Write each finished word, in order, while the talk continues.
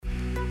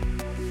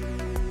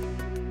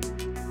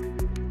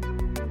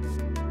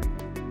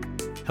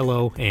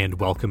Hello and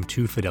welcome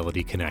to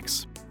Fidelity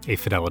Connects, a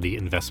Fidelity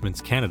Investments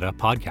Canada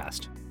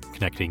podcast,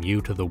 connecting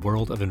you to the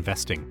world of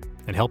investing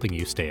and helping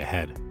you stay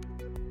ahead.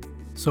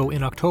 So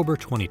in October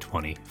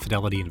 2020,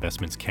 Fidelity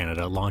Investments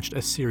Canada launched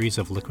a series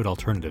of liquid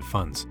alternative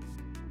funds.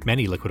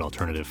 Many liquid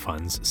alternative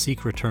funds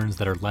seek returns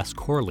that are less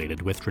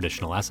correlated with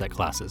traditional asset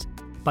classes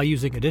by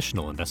using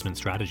additional investment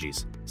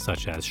strategies,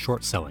 such as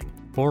short selling,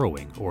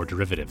 borrowing, or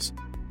derivatives.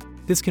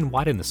 This can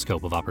widen the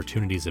scope of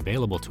opportunities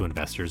available to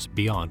investors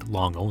beyond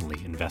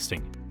long-only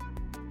investing.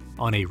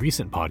 On a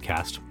recent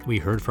podcast, we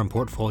heard from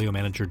portfolio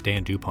manager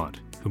Dan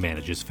Dupont, who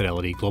manages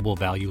Fidelity Global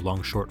Value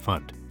Long-Short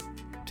Fund.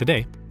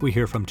 Today, we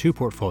hear from two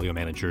portfolio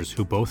managers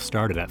who both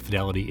started at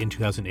Fidelity in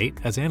 2008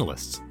 as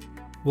analysts.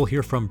 We'll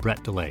hear from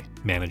Brett DeLay,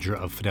 manager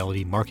of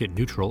Fidelity Market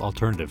Neutral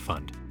Alternative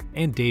Fund,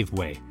 and Dave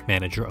Way,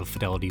 manager of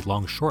Fidelity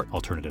Long-Short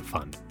Alternative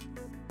Fund.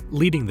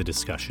 Leading the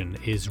discussion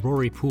is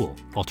Rory Poole,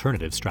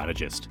 alternative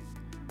strategist.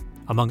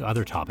 Among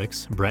other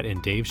topics, Brett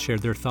and Dave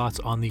shared their thoughts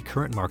on the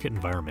current market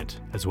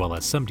environment, as well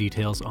as some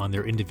details on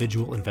their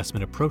individual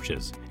investment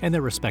approaches and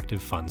their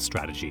respective fund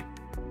strategy.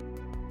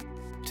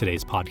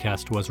 Today's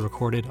podcast was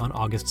recorded on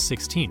August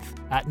 16th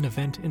at an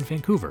event in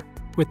Vancouver,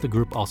 with the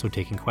group also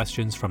taking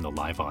questions from the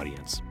live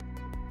audience.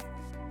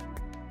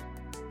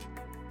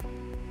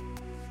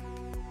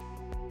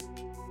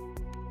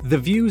 The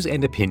views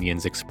and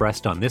opinions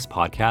expressed on this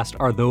podcast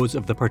are those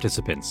of the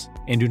participants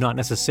and do not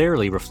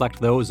necessarily reflect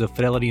those of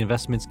Fidelity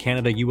Investments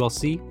Canada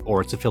ULC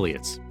or its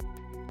affiliates.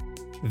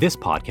 This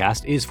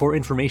podcast is for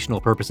informational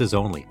purposes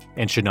only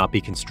and should not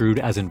be construed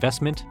as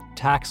investment,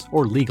 tax,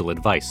 or legal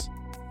advice.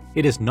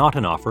 It is not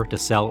an offer to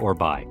sell or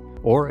buy,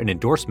 or an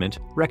endorsement,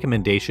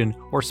 recommendation,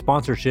 or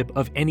sponsorship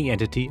of any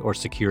entity or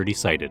security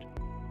cited.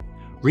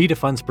 Read a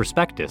fund's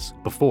prospectus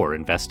before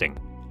investing.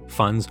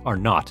 Funds are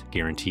not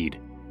guaranteed.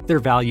 Their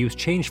values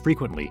change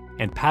frequently,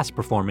 and past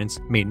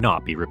performance may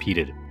not be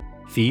repeated.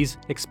 Fees,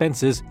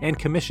 expenses, and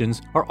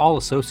commissions are all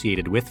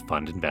associated with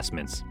fund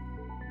investments.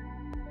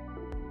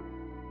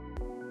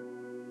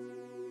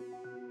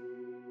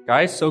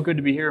 Guys, so good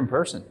to be here in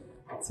person.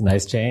 It's a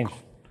nice change.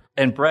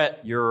 And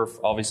Brett, you're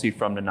obviously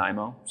from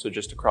Nanaimo, so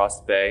just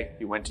across the bay.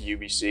 You went to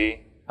UBC.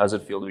 How does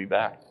it feel to be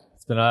back?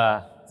 It's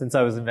been, since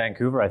I was in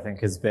Vancouver, I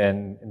think has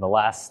been, in the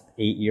last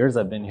 8 years,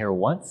 I've been here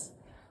once.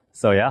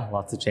 So yeah,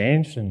 lots of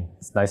change, and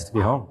it's nice to be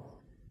home.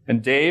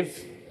 And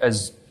Dave,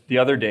 as the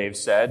other Dave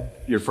said,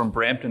 you're from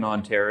Brampton,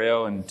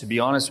 Ontario, and to be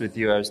honest with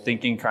you, I was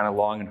thinking kind of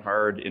long and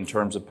hard in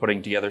terms of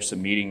putting together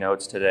some meeting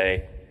notes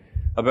today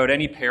about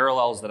any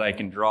parallels that I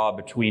can draw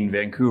between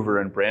Vancouver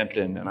and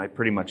Brampton, and I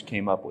pretty much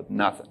came up with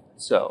nothing.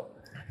 So,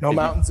 no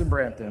mountains in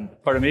Brampton.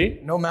 Pardon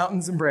me? No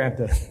mountains in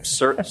Brampton.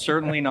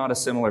 Certainly not a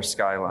similar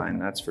skyline,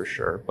 that's for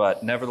sure.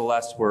 But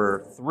nevertheless,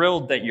 we're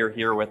thrilled that you're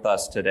here with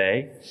us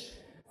today.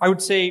 I would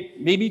say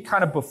maybe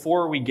kind of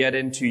before we get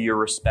into your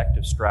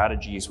respective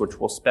strategies, which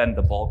we'll spend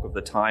the bulk of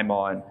the time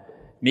on,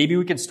 maybe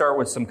we could start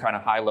with some kind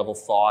of high-level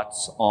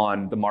thoughts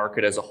on the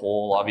market as a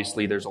whole.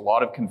 Obviously, there's a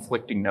lot of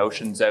conflicting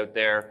notions out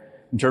there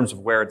in terms of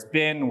where it's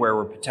been, where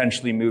we're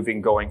potentially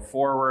moving going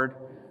forward.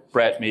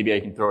 Brett, maybe I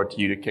can throw it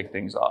to you to kick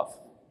things off.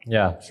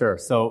 Yeah, sure.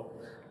 So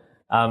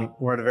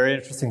we're at a very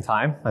interesting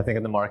time, I think,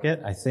 in the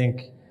market. I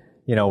think,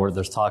 where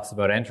there's talks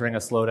about entering a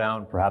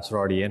slowdown, perhaps we're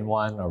already in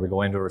one. Are we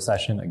going into a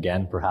recession?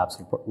 Again,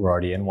 perhaps we're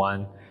already in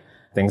one.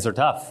 Things are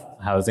tough.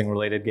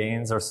 Housing-related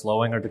gains are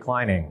slowing or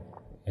declining.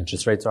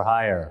 Interest rates are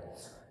higher.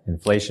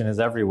 Inflation is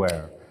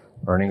everywhere.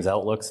 Earnings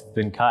outlooks have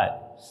been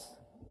cut.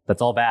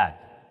 That's all bad,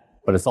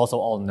 but it's also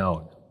all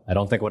known. I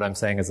don't think what I'm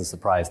saying is a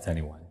surprise to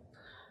anyone.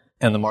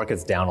 And the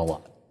market's down a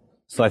lot.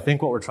 So I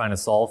think what we're trying to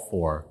solve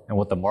for, and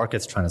what the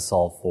market's trying to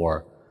solve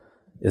for,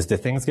 is do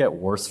things get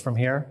worse from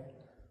here?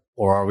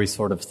 Or are we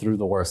sort of through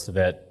the worst of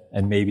it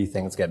and maybe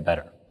things get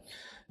better?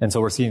 And so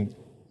we're seeing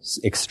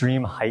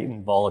extreme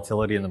heightened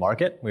volatility in the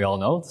market. We all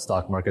know the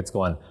stock market's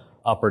going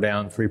up or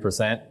down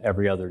 3%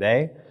 every other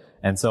day.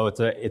 And so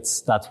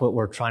that's what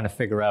we're trying to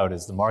figure out,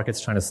 is the market's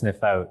trying to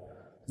sniff out,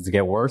 does it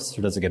get worse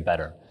or does it get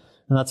better?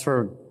 And that's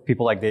for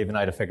people like Dave and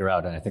I to figure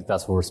out. And I think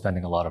that's where we're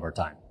spending a lot of our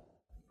time.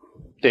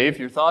 Dave,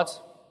 your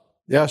thoughts?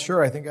 Yeah,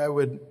 sure. I think I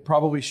would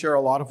probably share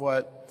a lot of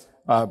what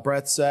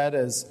Brett said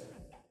as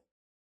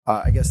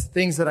I guess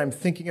things that I'm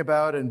thinking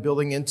about and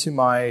building into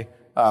my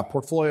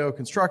portfolio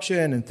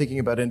construction and thinking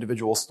about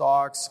individual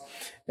stocks.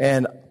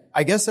 And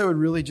I guess I would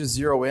really just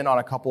zero in on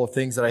a couple of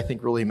things that I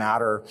think really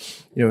matter.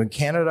 In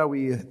Canada,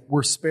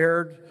 we're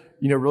spared,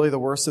 really the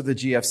worst of the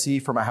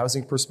GFC from a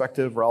housing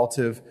perspective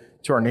relative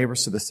to our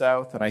neighbors to the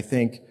south. And I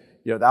think,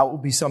 that will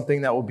be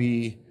something that will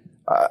be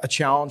a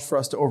challenge for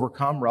us to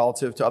overcome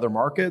relative to other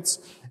markets.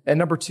 And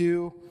number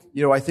two,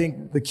 I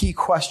think the key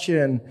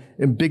question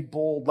in big,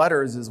 bold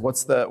letters is what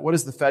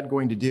is the Fed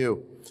going to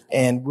do?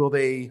 And will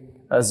they,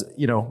 as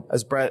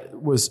Brett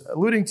was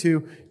alluding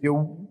to,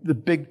 the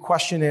big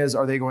question is,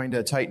 are they going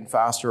to tighten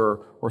faster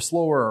or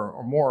slower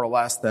or more or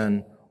less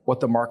than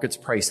what the market's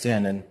priced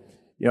in? And,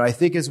 I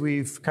think as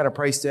we've kind of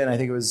priced in, I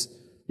think it was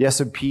the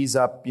S&P's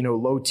up,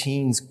 low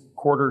teens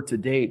quarter to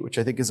date, which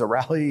I think is a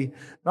rally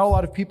not a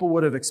lot of people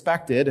would have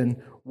expected,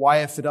 and why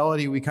at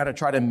Fidelity we kind of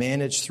try to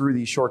manage through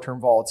these short-term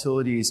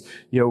volatilities,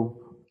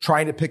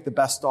 trying to pick the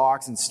best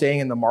stocks and staying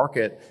in the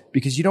market,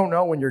 because you don't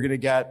know when you're going to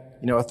get,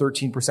 a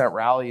 13%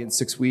 rally in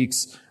 6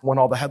 weeks when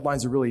all the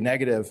headlines are really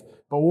negative.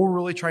 But what we're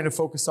really trying to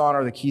focus on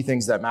are the key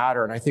things that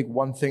matter. And I think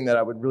one thing that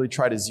I would really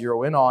try to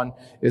zero in on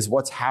is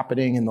what's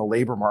happening in the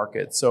labor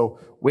market. So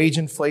wage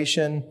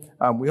inflation,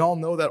 we all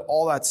know that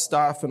all that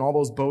stuff and all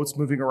those boats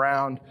moving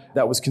around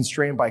that was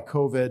constrained by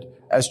COVID,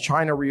 as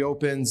China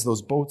reopens,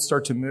 those boats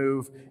start to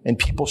move and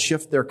people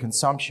shift their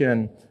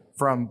consumption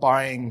from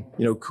buying,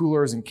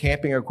 coolers and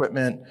camping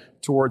equipment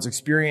towards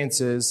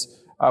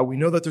experiences. We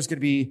know that there's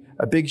going to be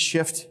a big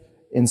shift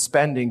in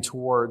spending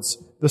towards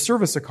the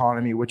service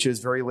economy, which is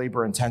very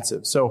labor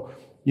intensive. So,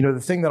 the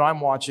thing that I'm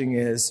watching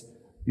is,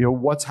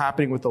 what's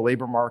happening with the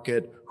labor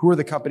market, who are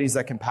the companies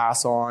that can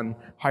pass on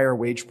higher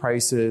wage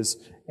prices,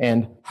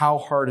 and how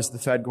hard is the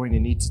Fed going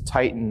to need to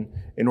tighten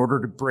in order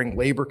to bring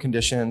labor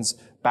conditions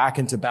back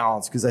into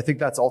balance? Because I think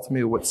that's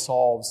ultimately what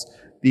solves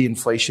the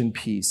inflation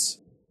piece.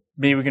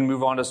 Maybe we can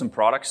move on to some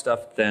product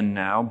stuff then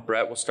now.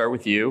 Brett, we'll start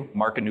with you.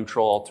 Market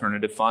Neutral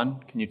Alternative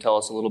Fund. Can you tell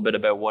us a little bit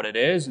about what it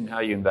is and how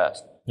you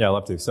invest? Yeah, I'd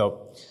love to.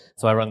 So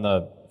I run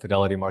the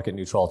Fidelity Market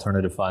Neutral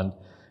Alternative Fund.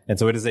 And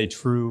so it is a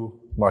true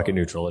market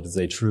neutral. It is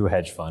a true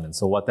hedge fund. And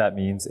so what that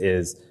means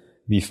is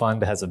the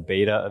fund has a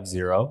beta of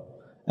 0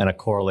 and a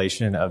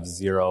correlation of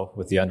 0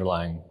 with the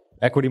underlying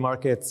equity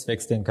markets,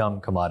 fixed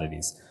income,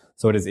 commodities.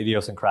 So it is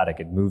idiosyncratic.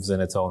 It moves in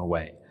its own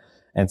way.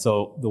 And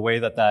so the way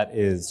that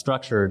is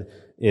structured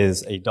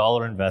is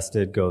 $1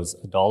 invested goes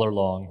 $1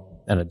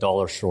 long and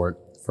 $1 short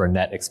for a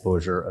net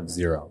exposure of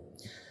 0.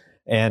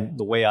 And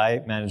the way I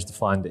manage the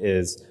fund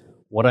is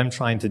what I'm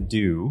trying to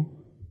do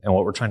and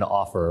what we're trying to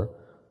offer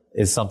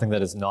is something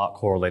that is not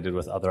correlated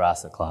with other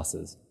asset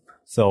classes.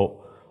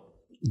 So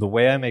the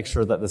way I make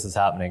sure that this is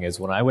happening is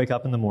when I wake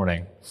up in the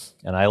morning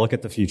and I look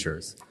at the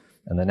futures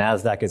and the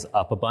NASDAQ is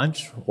up a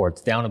bunch or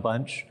it's down a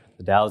bunch,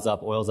 the Dow's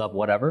up, oil's up,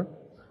 whatever,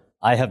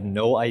 I have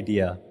no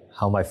idea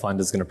how my fund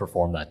is going to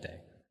perform that day.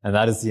 And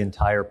that is the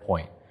entire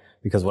point.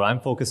 Because what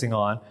I'm focusing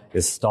on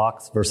is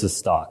stocks versus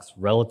stocks,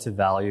 relative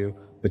value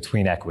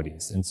between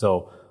equities. And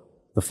so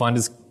the fund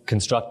is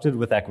constructed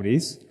with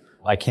equities.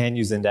 I can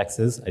use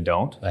indexes.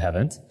 I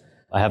haven't.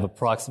 I have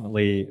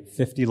approximately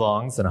 50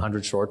 longs and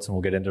 100 shorts, and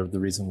we'll get into the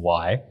reason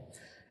why.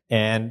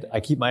 And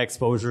I keep my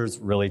exposures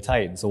really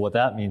tight. And so what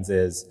that means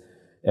is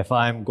if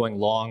I'm going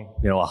long,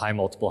 a high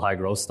multiple, high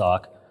growth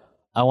stock,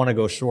 I want to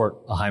go short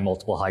a high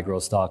multiple, high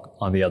growth stock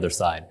on the other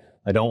side.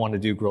 I don't want to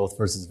do growth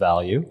versus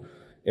value.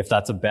 If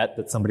that's a bet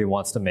that somebody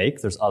wants to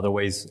make, there's other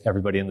ways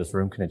everybody in this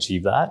room can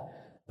achieve that.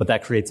 But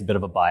that creates a bit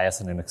of a bias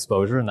and an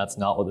exposure, and that's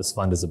not what this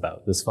fund is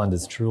about. This fund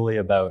is truly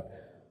about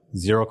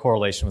 0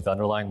 correlation with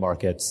underlying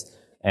markets,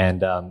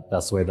 and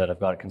that's the way that I've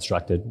got it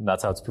constructed, and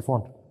that's how it's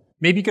performed.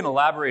 Maybe you can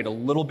elaborate a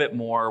little bit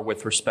more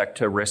with respect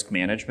to risk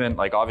management.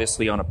 Like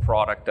obviously on a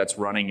product that's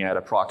running at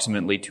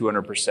approximately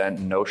 200%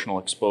 notional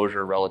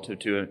exposure relative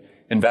to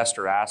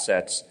investor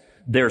assets,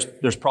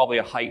 there's probably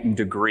a heightened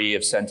degree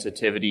of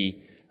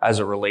sensitivity as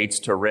it relates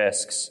to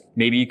risks.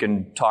 Maybe you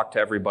can talk to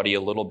everybody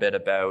a little bit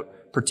about,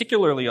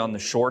 particularly on the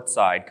short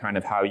side, kind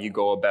of how you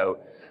go about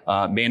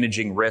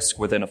managing risk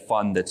within a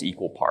fund that's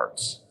equal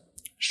parts.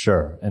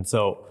 Sure. And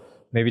so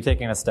maybe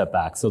taking a step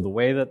back. So the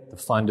way that the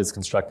fund is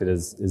constructed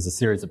is a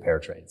series of pair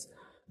trades.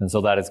 And so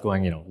that is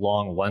going,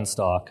 long one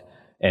stock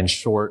and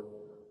short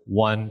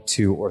 1,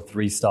 2, or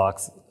 3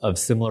 stocks of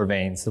similar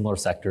veins, similar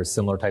sectors,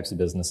 similar types of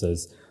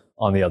businesses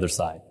on the other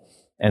side.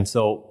 And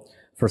so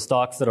for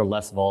stocks that are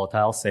less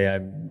volatile, say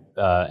I'm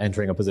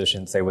entering a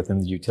position, say within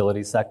the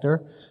utility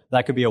sector,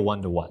 that could be a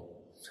 1-to-1.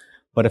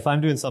 But if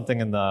I'm doing something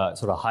in the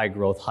sort of high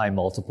growth, high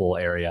multiple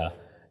area,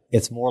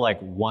 it's more like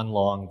 1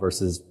 long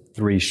versus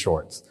 3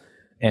 shorts.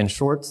 And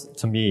shorts,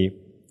 to me,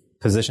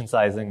 position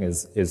sizing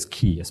is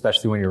key,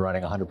 especially when you're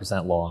running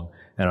 100% long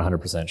and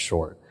 100%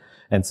 short.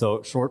 And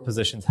so short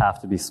positions have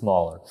to be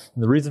smaller.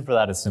 And the reason for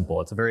that is simple.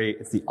 It's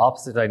the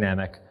opposite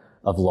dynamic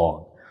of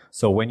long.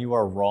 So when you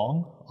are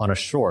wrong on a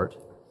short,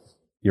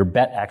 your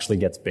bet actually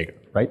gets bigger,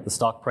 right? The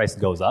stock price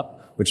goes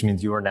up, which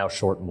means you are now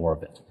short more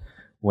of it.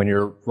 When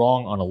you're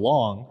wrong on a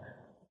long,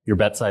 your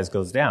bet size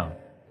goes down.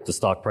 The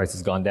stock price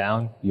has gone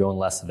down, you own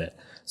less of it.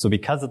 So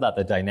because of that,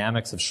 the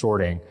dynamics of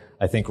shorting,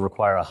 I think,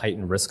 require a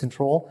heightened risk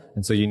control.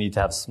 And so you need to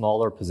have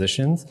smaller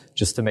positions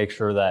just to make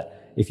sure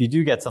that if you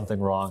do get something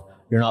wrong,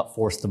 you're not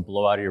forced to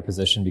blow out of your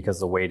position because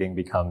the weighting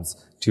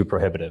becomes too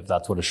prohibitive.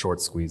 That's what a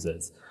short squeeze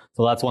is.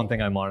 So that's one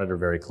thing I monitor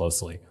very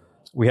closely.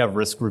 We have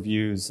risk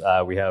reviews.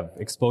 We have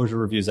exposure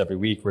reviews every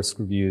week, risk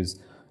reviews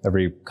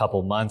every couple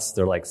of months.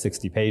 They're like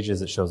 60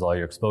 pages. It shows all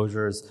your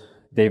exposures.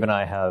 Dave and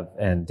I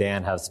and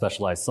Dan have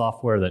specialized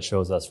software that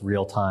shows us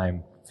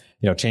real-time,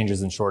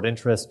 changes in short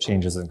interest,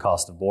 changes in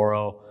cost of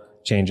borrow,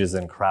 changes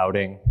in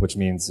crowding, which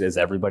means is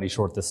everybody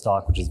short this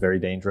stock, which is very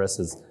dangerous,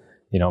 as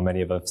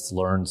many of us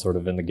learned sort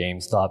of in the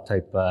GameStop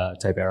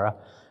type era.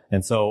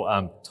 And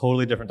so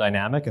totally different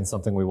dynamic and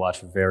something we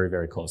watch very,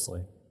 very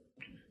closely.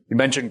 You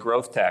mentioned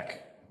growth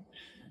tech.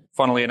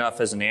 Funnily enough,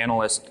 as an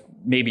analyst,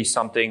 maybe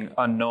something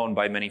unknown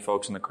by many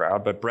folks in the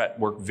crowd, but Brett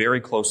worked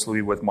very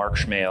closely with Mark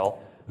Schmale,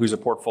 who's a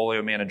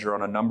portfolio manager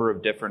on a number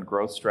of different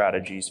growth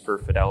strategies for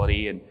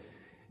Fidelity, and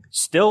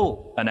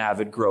still an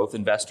avid growth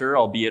investor,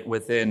 albeit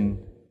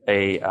within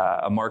a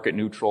market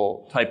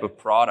neutral type of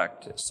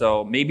product.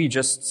 So maybe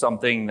just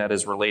something that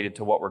is related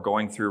to what we're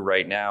going through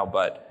right now,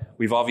 but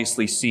we've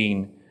obviously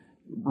seen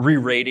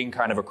re-rating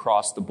kind of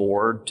across the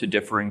board to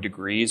differing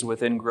degrees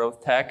within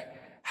growth tech.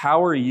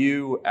 How are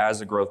you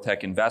as a growth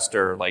tech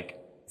investor, like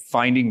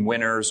finding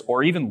winners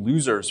or even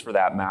losers for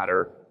that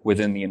matter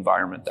within the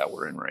environment that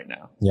we're in right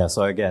now? Yeah.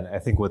 So again, I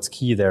think what's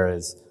key there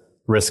is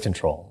risk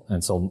control.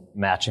 And so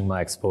matching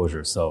my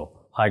exposure.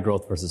 So high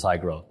growth versus high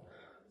growth.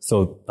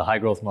 So the high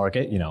growth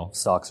market,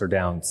 stocks are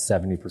down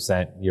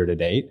 70% year to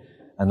date,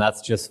 and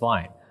that's just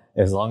fine.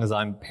 As long as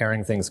I'm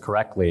pairing things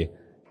correctly,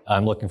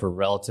 I'm looking for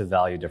relative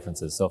value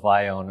differences. So if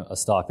I own a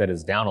stock that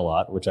is down a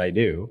lot, which I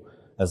do,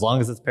 as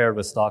long as it's paired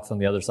with stocks on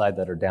the other side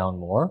that are down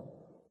more,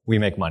 we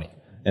make money.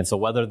 And so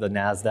whether the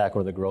NASDAQ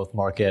or the growth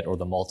market or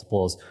the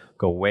multiples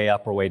go way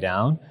up or way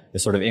down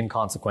is sort of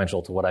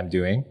inconsequential to what I'm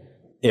doing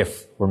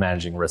if we're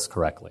managing risk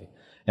correctly.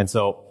 And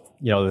so,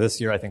 this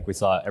year I think we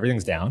saw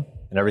everything's down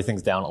and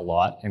everything's down a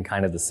lot and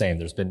kind of the same.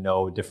 There's been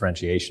no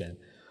differentiation.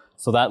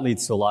 So that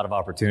leads to a lot of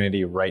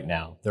opportunity right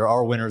now. There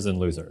are winners and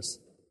losers.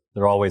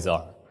 There always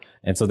are.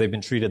 And so they've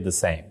been treated the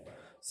same.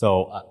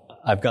 So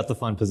I've got the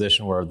fun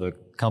position where the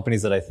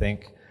companies that I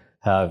think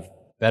have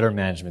better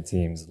management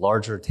teams,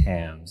 larger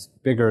TAMs,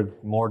 bigger,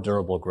 more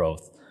durable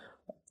growth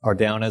are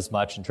down as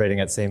much and trading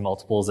at same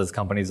multiples as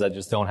companies that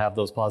just don't have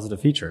those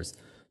positive features.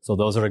 So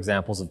those are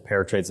examples of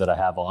pair trades that I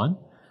have on.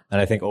 And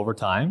I think over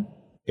time,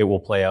 it will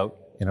play out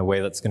in a way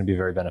that's going to be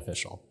very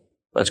beneficial.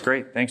 That's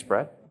great. Thanks,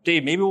 Brett.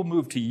 Dave, maybe we'll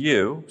move to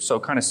you. So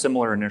kind of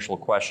similar initial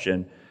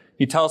question. Can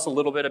you tell us a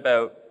little bit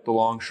about the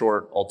Long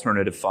Short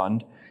Alternative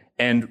Fund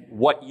and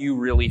what you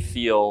really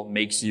feel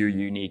makes you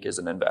unique as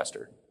an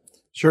investor?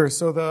 Sure.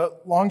 So the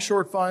Long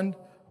Short Fund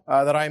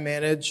that I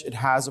manage, it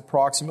has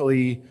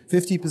approximately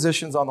 50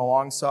 positions on the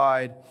long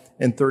side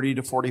and 30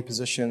 to 40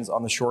 positions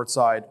on the short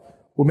side.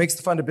 What makes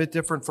the fund a bit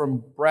different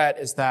from Brett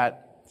is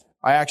that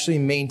I actually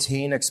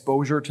maintain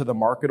exposure to the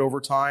market over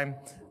time.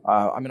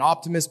 I'm an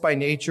optimist by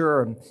nature,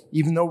 and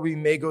even though we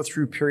may go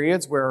through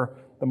periods where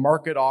the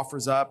market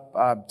offers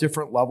up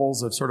different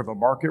levels of sort of a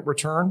market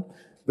return,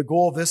 the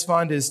goal of this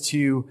fund is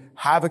to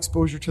have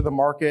exposure to the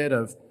market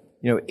of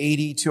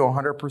 80 to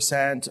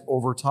 100%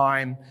 over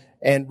time,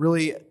 and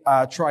really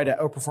try to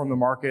outperform the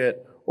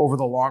market over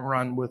the long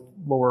run with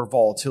lower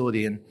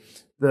volatility. And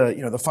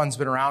the fund's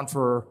been around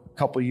for a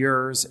couple of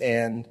years,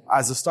 and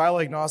as a style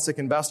agnostic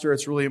investor,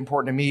 it's really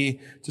important to me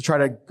to try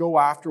to go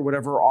after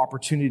whatever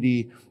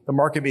opportunity the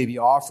market may be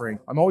offering.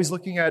 I'm always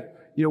looking at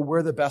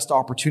where the best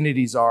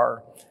opportunities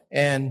are,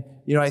 and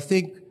I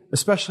think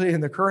especially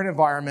in the current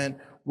environment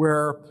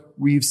where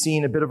we've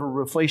seen a bit of a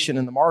reflation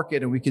in the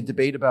market, and we could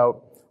debate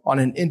about on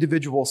an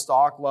individual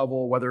stock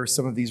level whether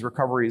some of these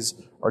recoveries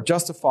are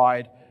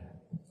justified.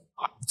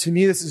 To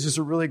me, this is just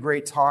a really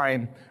great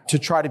time to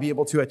try to be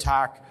able to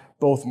attack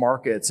both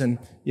markets. And,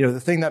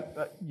 the thing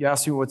that you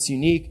asked me what's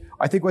unique,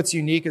 I think what's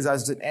unique is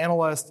as an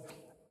analyst,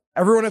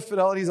 everyone at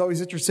Fidelity is always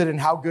interested in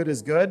how good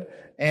is good.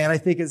 And I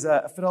think as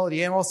a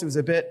Fidelity analyst, it was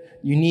a bit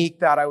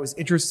unique that I was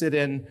interested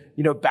in,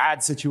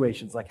 bad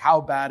situations, like how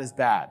bad is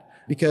bad?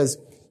 Because,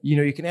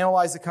 you can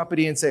analyze the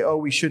company and say, oh,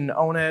 we shouldn't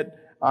own it,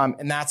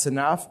 and that's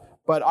enough.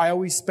 But I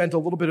always spent a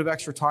little bit of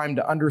extra time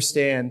to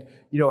understand,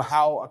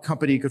 how a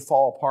company could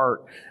fall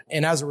apart.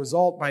 And as a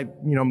result,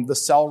 the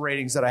sell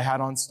ratings that I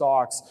had on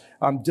stocks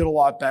did a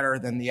lot better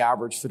than the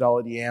average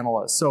Fidelity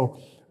analyst. So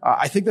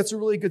I think that's a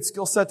really good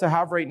skill set to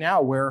have right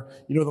now where,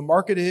 the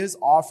market is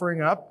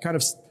offering up kind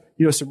of,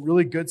 some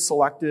really good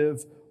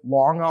selective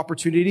long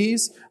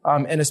opportunities.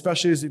 And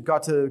especially as we've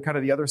got to kind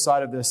of the other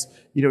side of this,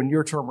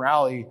 near-term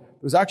rally,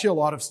 there's actually a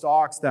lot of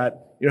stocks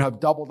that, have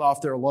doubled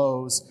off their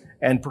lows.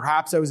 And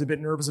perhaps I was a bit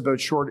nervous about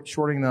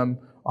shorting them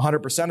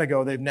 100%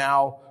 ago. They've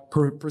now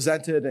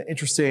presented an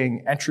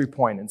interesting entry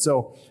point. And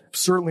so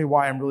certainly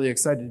why I'm really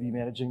excited to be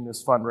managing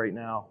this fund right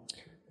now.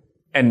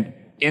 And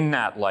in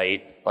that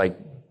light, like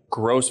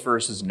gross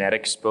versus net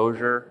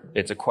exposure,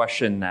 it's a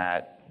question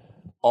that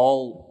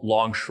all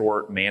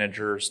long-short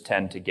managers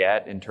tend to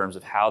get in terms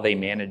of how they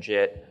manage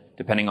it,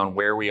 depending on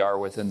where we are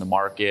within the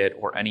market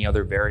or any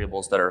other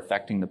variables that are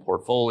affecting the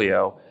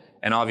portfolio.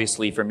 And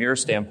obviously, from your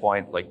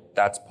standpoint, like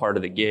that's part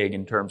of the gig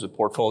in terms of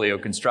portfolio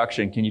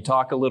construction. Can you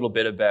talk a little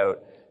bit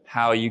about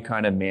how you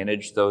kind of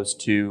manage those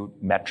two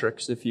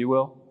metrics, if you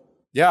will?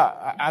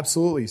 Yeah,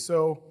 absolutely.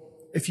 So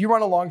if you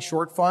run a long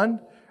short fund,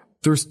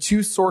 there's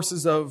two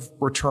sources of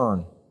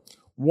return.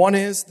 One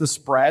is the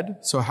spread,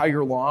 so how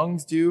your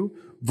longs do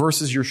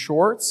versus your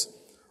shorts,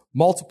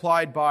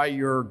 multiplied by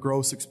your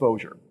gross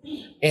exposure.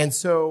 And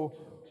so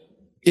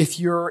if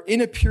you're in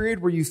a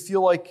period where you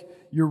feel like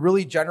you're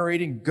really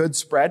generating good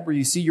spread, where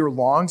you see your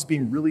longs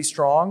being really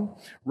strong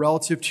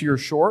relative to your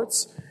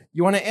shorts,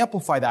 you want to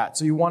amplify that.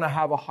 So you want to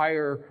have a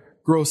higher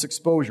gross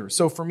exposure.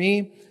 So for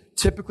me,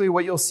 typically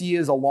what you'll see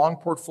is a long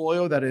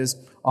portfolio that is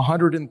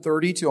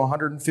 130 to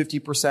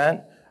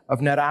 150%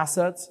 of net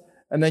assets.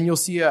 And then you'll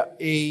see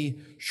a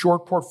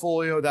short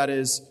portfolio that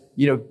is,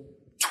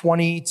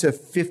 20 to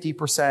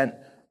 50%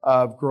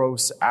 of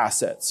gross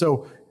assets.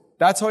 So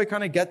that's how I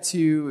kind of get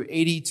to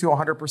 80 to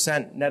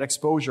 100% net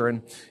exposure.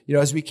 And,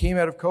 as we came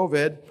out of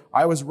COVID,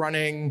 I was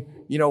running,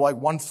 like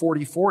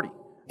 140-40.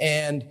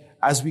 And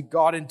as we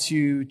got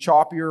into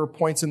choppier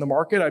points in the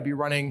market, I'd be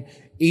running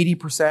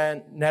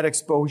 80% net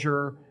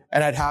exposure,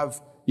 and I'd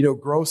have,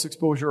 gross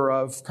exposure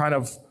of kind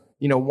of,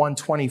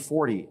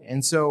 120-40.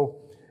 And so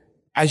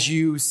as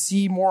you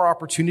see more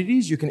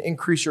opportunities, you can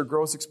increase your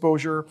gross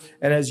exposure.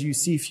 And as you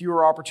see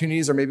fewer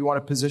opportunities, or maybe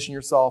want to position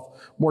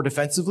yourself more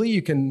defensively,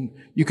 you can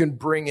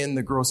bring in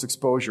the gross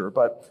exposure.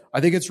 But I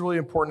think it's really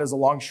important as a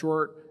long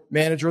short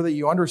manager that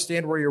you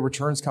understand where your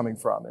return's coming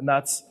from. And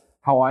that's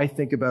how I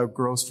think about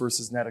gross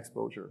versus net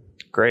exposure.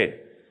 Great.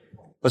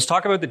 Let's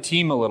talk about the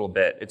team a little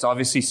bit. It's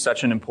obviously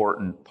such an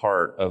important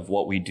part of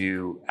what we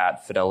do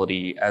at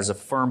Fidelity as a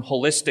firm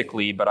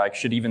holistically, but I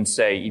should even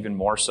say even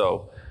more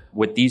so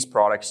with these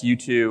products. You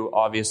two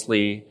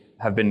obviously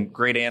have been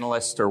great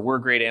analysts, or were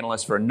great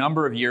analysts for a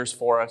number of years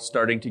for us,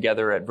 starting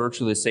together at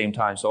virtually the same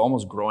time. So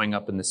almost growing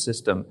up in the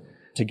system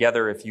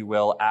together, if you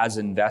will, as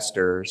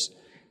investors.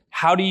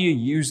 How do you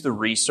use the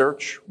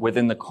research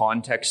within the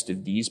context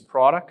of these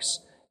products?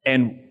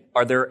 And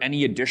are there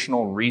any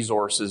additional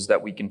resources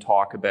that we can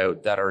talk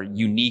about that are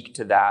unique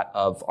to that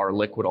of our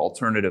liquid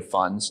alternative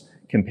funds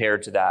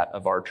compared to that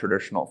of our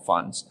traditional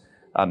funds?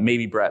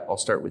 Maybe Brett, I'll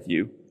start with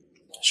you.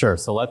 Sure.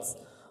 So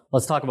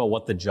let's talk about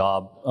what the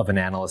job of an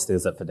analyst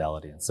is at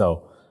Fidelity. And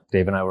so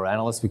Dave and I were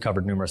analysts. We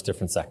covered numerous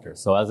different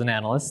sectors. So as an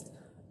analyst,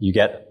 you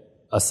get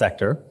a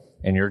sector,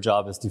 and your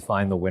job is to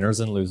find the winners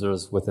and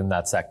losers within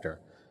that sector.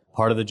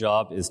 Part of the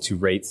job is to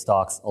rate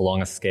stocks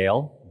along a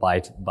scale,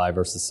 buy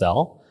versus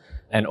sell.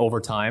 And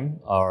over time,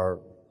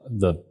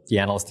 the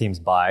analyst team's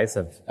buys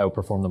have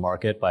outperformed the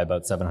market by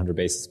about 700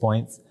 basis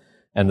points,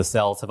 and the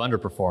sells have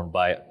underperformed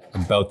by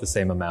about the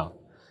same amount.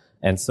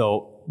 And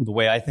so the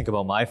way I think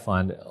about my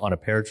fund on a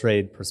pair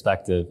trade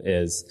perspective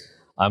is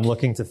I'm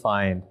looking to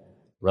find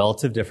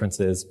relative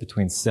differences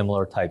between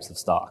similar types of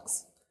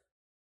stocks.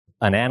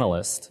 An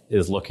analyst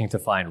is looking to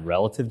find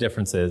relative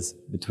differences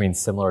between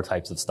similar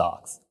types of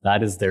stocks.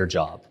 That is their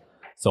job.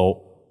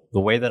 So the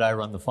way that I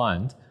run the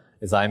fund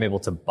is I'm able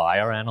to buy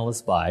our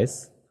analyst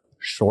buys,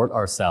 short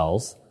our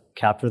sells,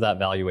 capture that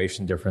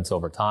valuation difference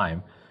over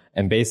time,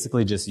 and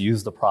basically just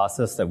use the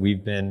process that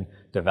we've been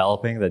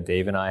developing, that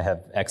Dave and I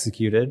have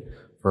executed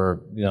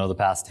for the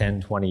past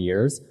 10, 20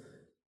 years.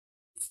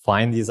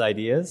 Find these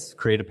ideas,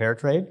 create a pair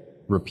trade,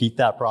 repeat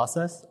that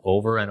process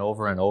over and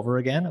over and over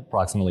again,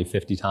 approximately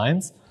 50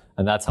 times,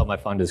 and that's how my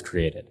fund is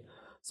created.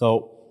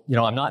 So,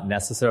 I'm not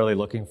necessarily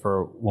looking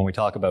for, when we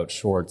talk about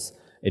shorts,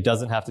 it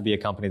doesn't have to be a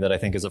company that I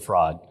think is a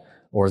fraud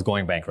or is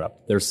going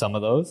bankrupt. There's some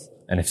of those,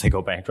 and if they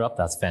go bankrupt,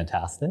 that's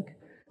fantastic.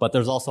 But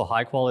there's also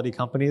high-quality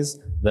companies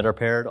that are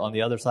paired on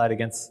the other side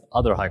against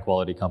other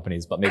high-quality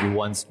companies, but maybe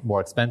one's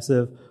more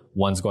expensive,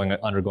 one's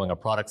undergoing a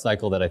product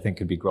cycle that I think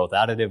could be growth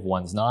additive,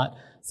 one's not.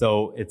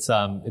 So it's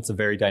a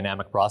very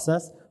dynamic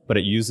process, but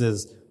it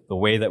uses the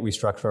way that we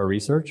structure our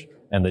research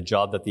and the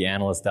job that the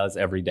analyst does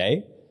every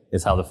day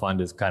is how the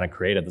fund is kind of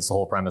created. That's the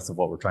whole premise of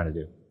what we're trying to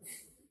do.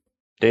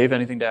 Dave,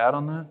 anything to add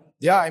on that?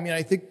 Yeah,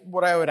 I think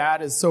what I would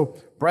add is, so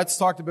Brett's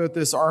talked about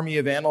this army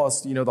of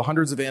analysts, the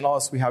hundreds of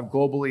analysts we have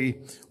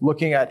globally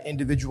looking at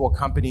individual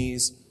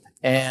companies,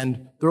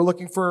 and they're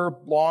looking for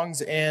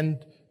longs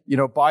and,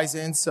 buys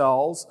and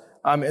sells,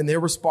 and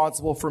they're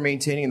responsible for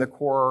maintaining the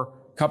core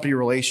company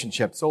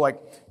relationship. So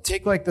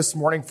take this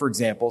morning, for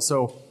example.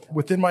 So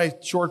within my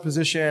short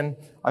position,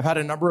 I've had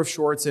a number of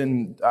shorts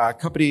in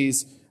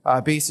companies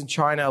based in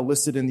China,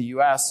 listed in the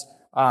US.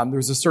 There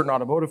was a certain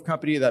automotive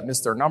company that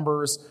missed their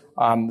numbers.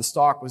 The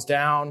stock was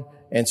down.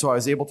 And so I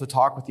was able to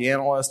talk with the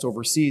analyst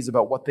overseas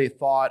about what they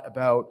thought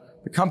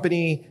about the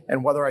company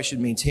and whether I should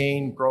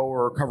maintain, grow,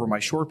 or cover my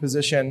short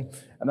position.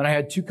 And then I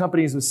had two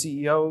companies with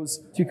CEOs,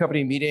 two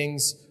company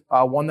meetings,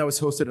 one that was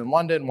hosted in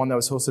London, one that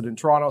was hosted in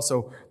Toronto.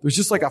 So there's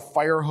just like a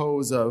fire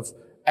hose of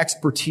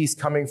expertise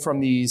coming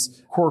from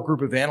these core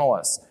group of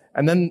analysts.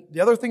 And then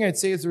the other thing I'd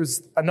say is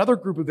there's another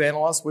group of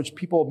analysts, which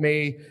people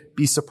may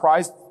be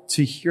surprised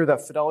to hear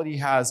that Fidelity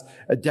has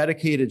a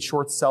dedicated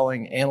short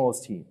selling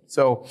analyst team.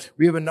 So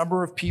we have a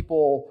number of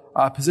people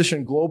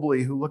positioned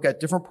globally who look at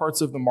different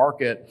parts of the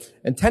market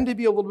and tend to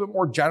be a little bit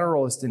more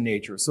generalist in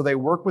nature. So they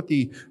work with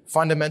the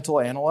fundamental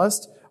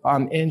analyst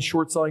in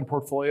short selling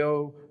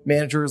portfolio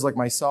managers like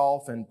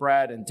myself and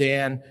Brad and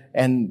Dan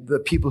and the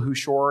people who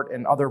short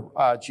and other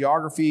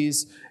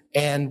geographies.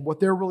 And what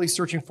they're really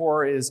searching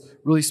for is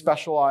really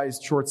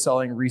specialized short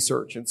selling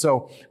research. And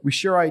so we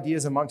share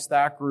ideas amongst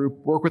that group,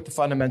 work with the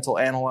fundamental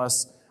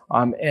analysts.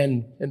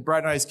 And in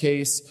Brad and I's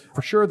case,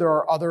 for sure, there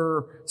are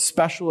other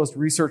specialist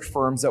research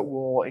firms that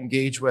we'll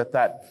engage with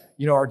that,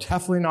 are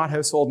definitely not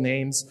household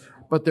names,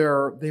 but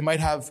they might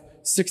have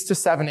 6 to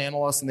 7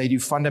 analysts and they do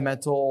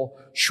fundamental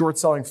short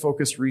selling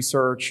focused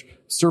research,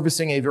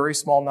 servicing a very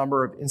small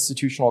number of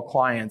institutional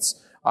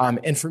clients.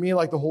 And for me,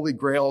 like the holy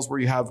grail is where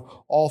you have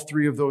all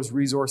three of those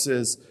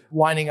resources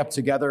lining up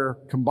together,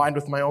 combined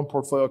with my own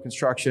portfolio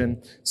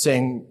construction,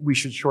 saying we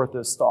should short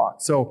this stock.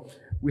 So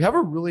we have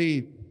a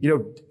really,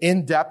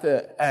 in-depth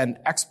and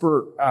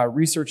expert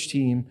research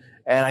team.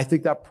 And I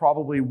think that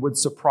probably would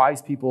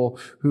surprise people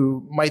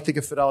who might think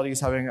of Fidelity as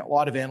having a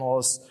lot of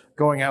analysts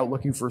going out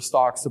looking for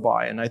stocks to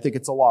buy. And I think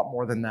it's a lot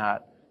more than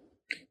that.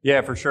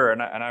 Yeah, for sure.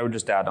 And I would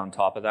just add on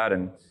top of that,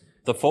 and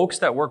the folks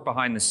that work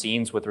behind the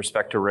scenes with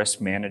respect to risk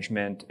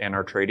management and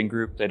our trading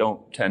group, they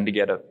don't tend to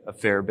get a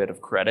fair bit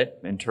of credit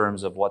in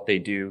terms of what they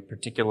do,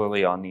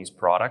 particularly on these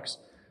products.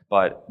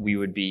 But we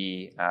would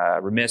be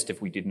remiss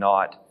if we did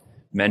not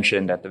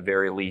mention, at the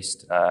very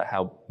least,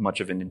 how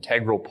much of an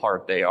integral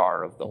part they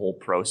are of the whole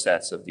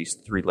process of these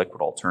three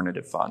liquid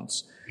alternative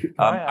funds.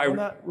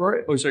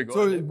 Rory? Oh, sorry,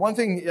 go ahead. One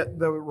thing that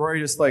Rory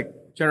just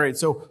generated.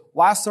 So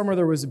last summer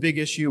there was a big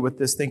issue with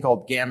this thing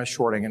called gamma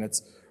shorting, and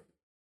it's,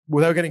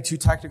 without getting too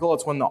technical,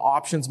 it's when the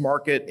options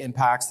market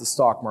impacts the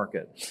stock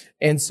market.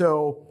 And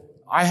so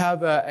I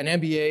have an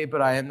MBA,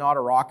 but I am not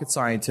a rocket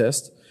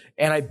scientist,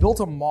 and I built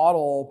a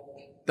model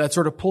that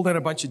sort of pulled in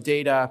a bunch of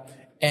data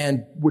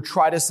and would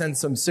try to send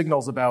some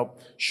signals about,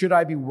 should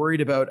I be worried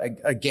about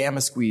a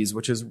gamma squeeze,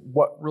 which is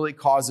what really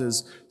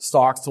causes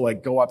stocks to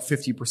go up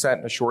 50%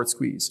 in a short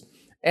squeeze.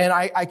 And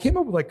I came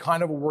up with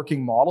kind of a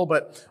working model,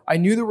 but I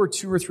knew there were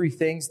two or three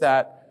things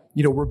that,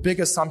 were big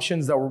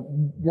assumptions that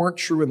weren't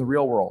true in the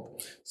real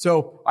world.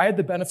 So I had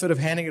the benefit of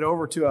handing it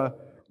over to a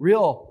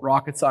real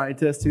rocket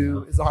scientist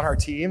who is on our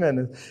team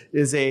and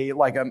is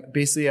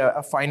basically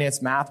a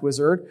finance math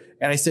wizard.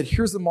 And I said,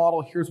 here's the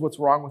model. Here's what's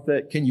wrong with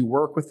it. Can you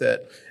work with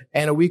it?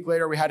 And a week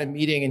later, we had a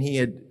meeting and he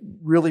had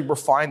really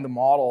refined the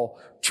model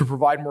to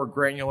provide more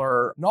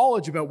granular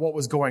knowledge about what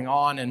was going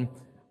on. And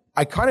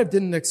I kind of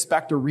didn't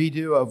expect a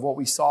redo of what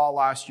we saw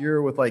last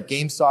year with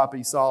GameStop.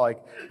 You saw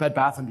Bed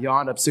Bath &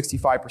 Beyond up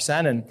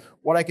 65%. And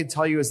what I can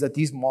tell you is that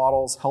these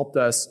models helped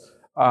us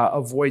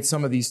avoid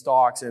some of these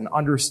stocks and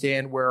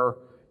understand where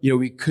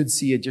we could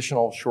see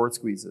additional short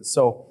squeezes.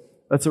 So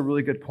that's a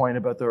really good point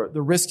about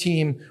the risk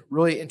team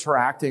really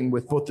interacting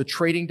with both the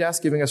trading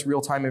desk, giving us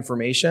real-time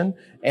information,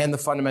 and the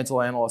fundamental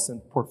analysts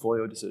and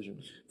portfolio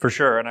decisions. For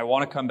sure. And I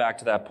want to come back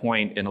to that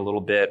point in a little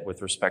bit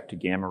with respect to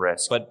gamma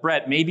risk. But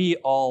Brett, maybe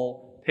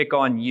I'll pick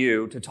on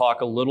you to talk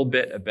a little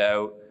bit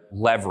about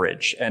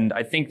leverage. And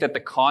I think that the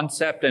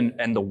concept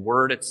and the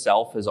word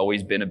itself has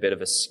always been a bit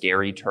of a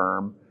scary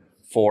term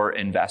for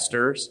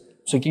investors.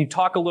 So can you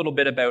talk a little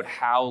bit about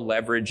how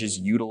leverage is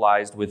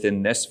utilized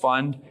within this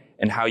fund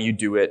and how you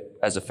do it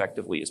as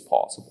effectively as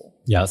possible?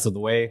 Yeah, so the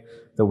way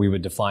that we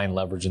would define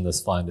leverage in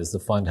this fund is the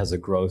fund has a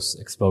gross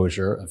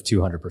exposure of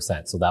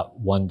 200%. So that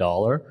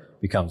 $1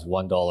 becomes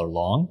 $1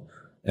 long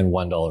and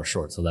 $1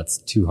 short. So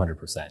that's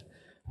 200%.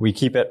 We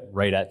keep it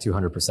right at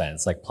 200%.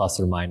 It's plus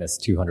or minus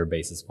 200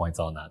 basis points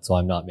on that. So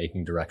I'm not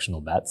making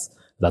directional bets.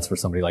 That's for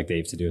somebody like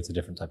Dave to do. It's a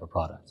different type of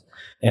product.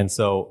 And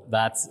so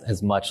that's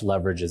as much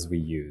leverage as we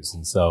use.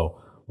 And so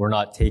we're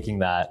not taking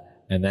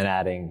that and then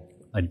adding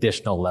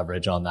additional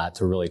leverage on that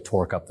to really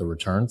torque up the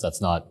returns.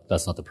 That's not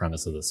the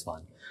premise of this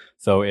fund.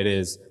 So it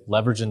is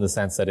leverage in the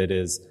sense that it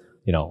is,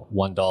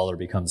 $1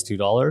 becomes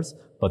 $2,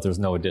 but there's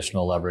no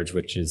additional leverage,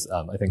 which is,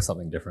 I think,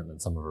 something different than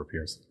some of our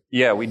peers.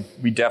 Yeah, we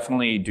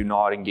definitely do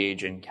not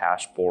engage in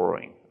cash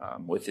borrowing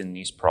within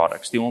these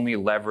products. The only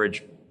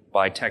leverage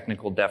by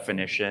technical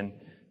definition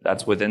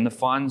that's within the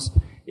funds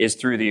is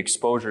through the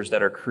exposures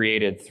that are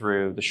created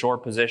through the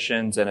short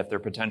positions and if they're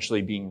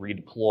potentially being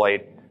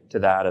redeployed to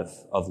that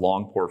of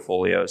long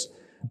portfolios.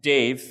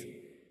 Dave,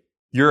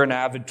 you're an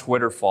avid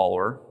Twitter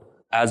follower,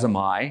 as am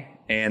I,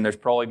 and there's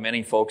probably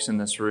many folks in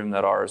this room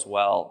that are as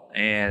well.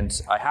 And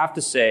I have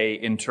to say,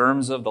 in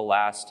terms of the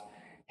last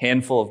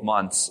handful of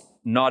months,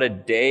 not a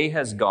day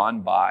has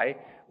gone by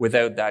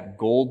without that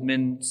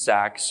Goldman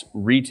Sachs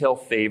retail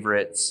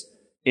favorites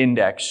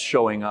index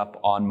showing up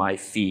on my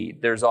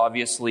feed. There's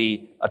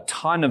obviously a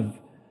ton of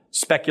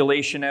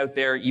speculation out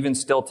there. Even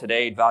still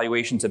today,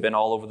 valuations have been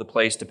all over the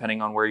place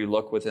depending on where you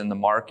look within the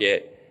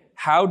market.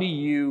 How do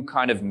you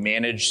kind of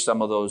manage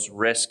some of those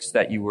risks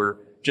that you were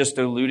just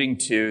alluding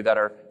to that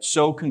are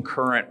so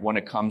concurrent when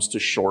it comes to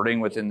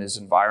shorting within this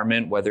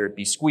environment, whether it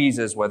be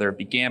squeezes, whether it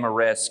be gamma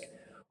risk,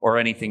 or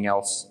anything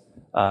else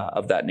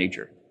of that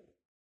nature?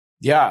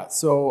 Yeah,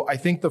 so I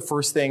think the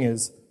first thing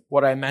is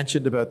what I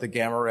mentioned about the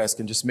gamma risk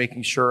and just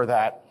making sure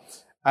that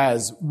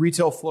as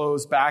retail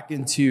flows back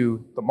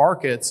into the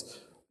markets,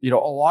 a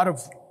lot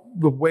of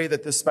the way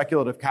that this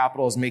speculative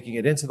capital is making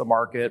it into the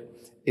market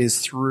is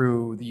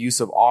through the use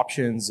of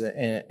options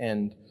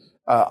and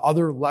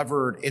other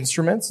levered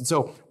instruments. And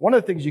so one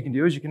of the things you can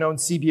do is you can own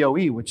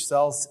CBOE, which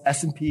sells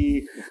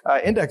S&P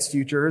index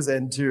futures,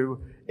 and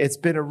it's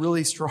been a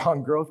really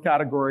strong growth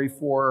category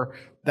for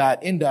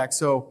that index.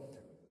 So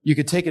you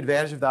could take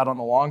advantage of that on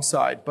the long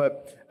side.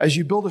 But as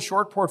you build a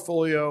short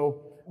portfolio,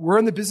 we're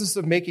in the business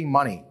of making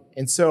money.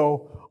 And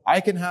so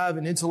I can have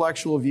an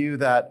intellectual view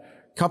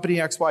that company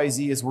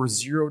XYZ is worth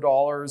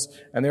 $0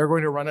 and they're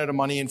going to run out of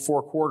money in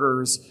 4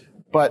 quarters.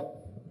 But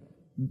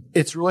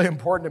it's really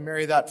important to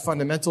marry that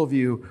fundamental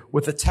view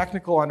with a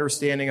technical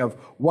understanding of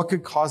what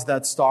could cause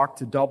that stock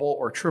to double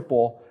or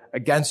triple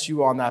against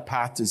you on that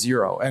path to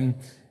zero. And,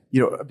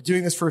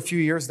 doing this for a few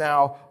years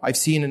now, I've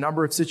seen a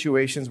number of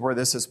situations where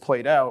this has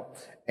played out.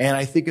 And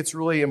I think it's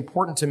really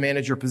important to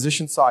manage your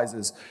position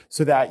sizes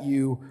so that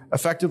you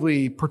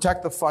effectively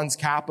protect the fund's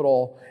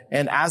capital.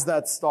 And as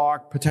that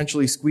stock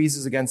potentially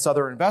squeezes against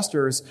other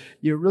investors,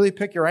 you really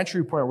pick your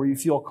entry point where you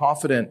feel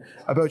confident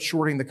about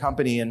shorting the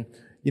company and,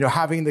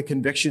 having the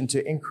conviction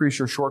to increase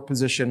your short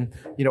position,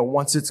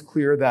 once it's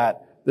clear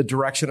that the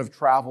direction of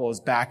travel is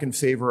back in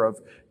favor of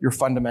your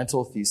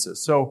fundamental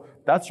thesis. So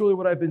that's really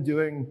what I've been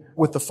doing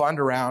with the fund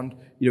around,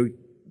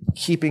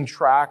 keeping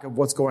track of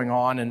what's going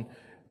on. And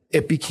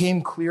it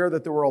became clear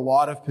that there were a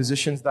lot of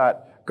positions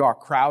that got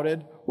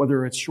crowded,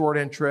 whether it's short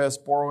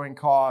interest, borrowing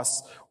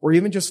costs, or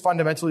even just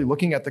fundamentally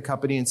looking at the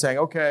company and saying,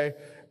 okay,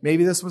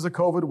 maybe this was a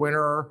COVID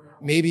winner.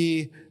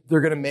 Maybe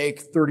they're going to make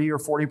 30 or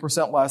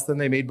 40% less than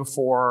they made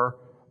before,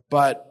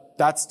 but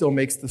that still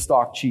makes the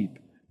stock cheap.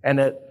 And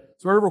it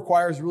sort of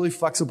requires really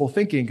flexible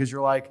thinking because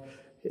you're like,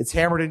 it's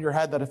hammered in your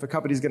head that if a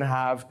company's going to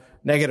have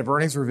negative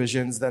earnings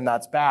revisions, then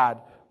that's bad.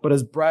 But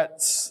as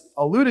Brett's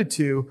alluded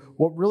to,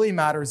 what really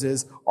matters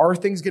is, are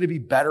things going to be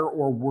better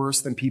or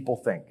worse than people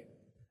think?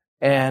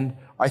 And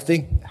I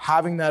think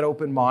having that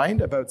open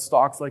mind about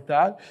stocks like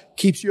that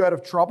keeps you out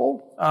of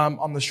trouble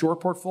on the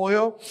short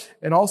portfolio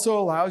and also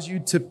allows you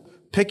to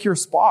pick your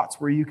spots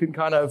where you can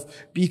kind of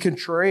be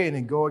contrarian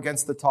and go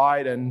against the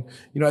tide. And,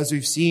 as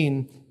we've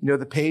seen,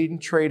 the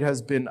paid trade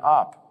has been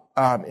up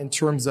in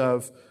terms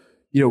of,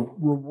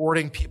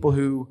 rewarding people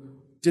who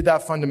did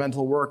that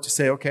fundamental work to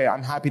say, okay,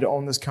 I'm happy to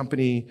own this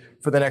company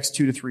for the next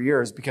 2 to 3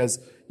 years because,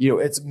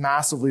 it's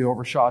massively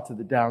overshot to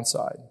the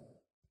downside.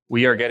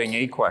 We are getting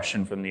a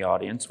question from the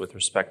audience with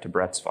respect to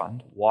Brett's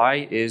fund.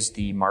 Why is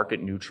the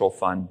market neutral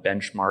fund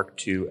benchmarked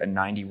to a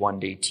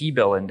 91-day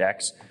T-bill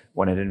index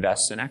when it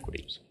invests in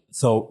equities?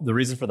 So the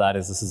reason for that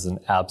is this is an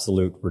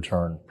absolute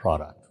return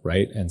product,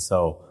 right? And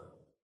so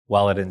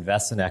while it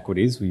invests in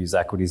equities, we use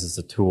equities as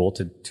a tool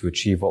to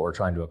achieve what we're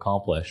trying to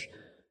accomplish.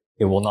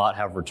 It will not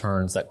have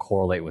returns that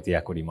correlate with the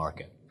equity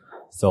market.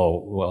 So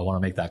I want to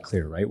make that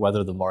clear, right?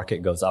 Whether the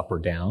market goes up or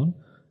down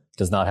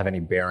does not have any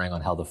bearing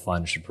on how the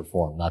fund should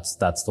perform. That's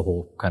the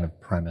whole kind of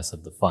premise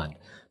of the fund.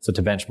 So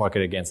to benchmark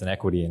it against an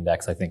equity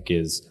index, I think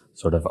is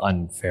sort of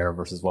unfair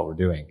versus what we're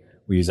doing.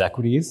 We use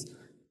equities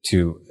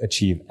to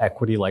achieve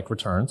equity-like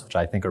returns, which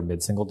I think are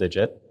mid-single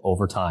digit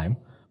over time,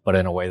 but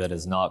in a way that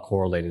is not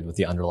correlated with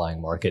the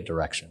underlying market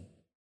direction.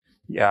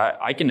 Yeah,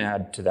 I can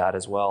add to that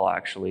as well,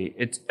 actually.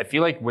 I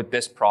feel like with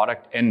this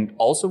product and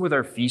also with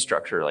our fee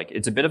structure,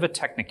 it's a bit of a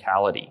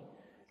technicality.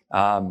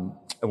 And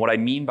what I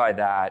mean by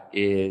that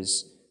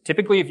is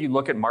typically if you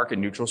look at market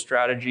neutral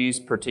strategies,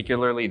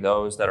 particularly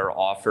those that are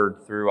offered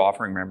through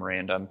offering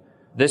memorandum,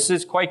 this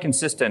is quite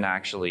consistent,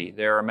 actually.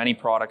 There are many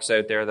products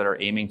out there that are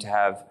aiming to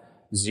have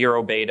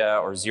zero beta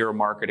or zero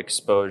market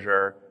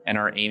exposure and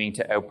are aiming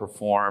to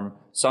outperform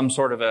some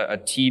sort of a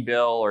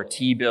T-bill or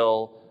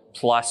T-bill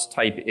plus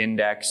type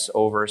index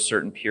over a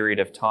certain period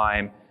of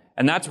time.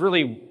 And that's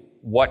really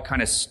what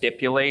kind of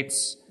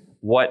stipulates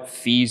what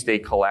fees they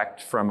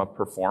collect from a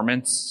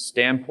performance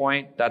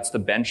standpoint. That's the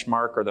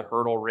benchmark or the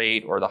hurdle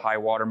rate or the high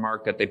water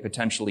mark that they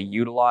potentially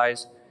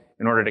utilize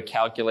in order to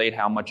calculate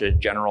how much a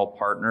general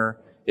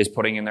partner is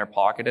putting in their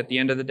pocket at the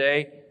end of the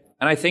day.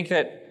 And I think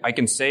that I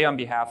can say on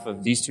behalf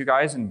of these two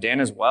guys and Dan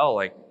as well,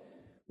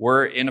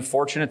 we're in a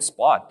fortunate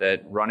spot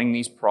that running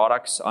these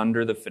products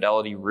under the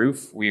Fidelity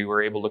roof, we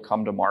were able to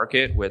come to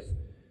market with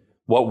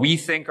what we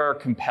think are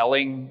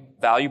compelling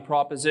value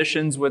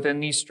propositions within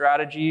these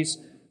strategies.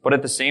 But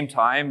at the same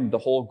time, the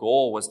whole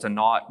goal was to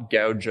not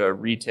gouge a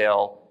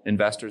retail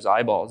investor's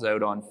eyeballs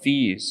out on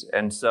fees.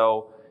 And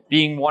so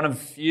being one of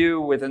few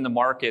within the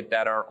market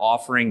that are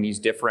offering these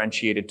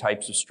differentiated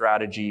types of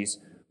strategies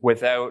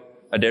without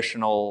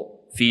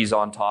additional fees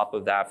on top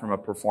of that from a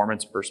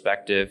performance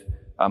perspective,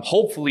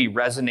 hopefully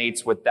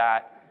resonates with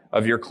that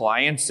of your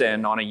clients,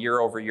 and on a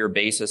year-over-year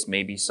basis,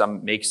 maybe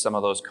makes some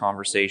of those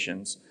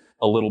conversations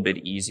a little bit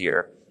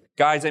easier.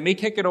 Guys, I may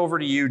kick it over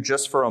to you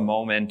just for a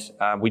moment.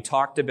 We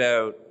talked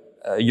about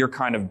your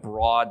kind of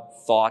broad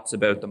thoughts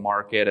about the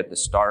market at the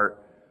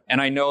start,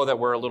 and I know that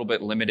we're a little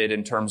bit limited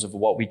in terms of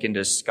what we can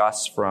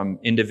discuss from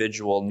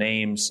individual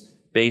names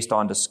based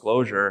on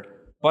disclosure.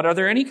 But are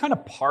there any kind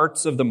of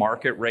parts of the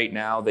market right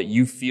now that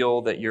you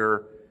feel that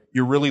you're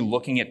really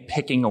looking at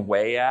picking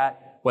away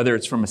at, whether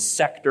it's from a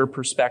sector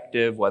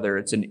perspective, whether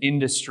it's an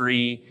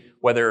industry,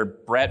 whether,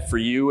 Brett, for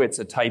you, it's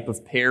a type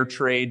of pair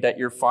trade that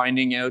you're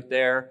finding out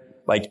there?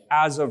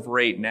 As of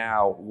right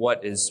now,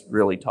 what is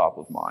really top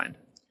of mind?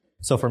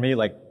 So for me,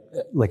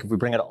 if we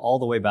bring it all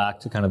the way back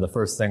to kind of the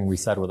first thing we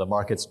said, where the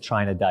market's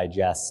trying to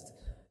digest,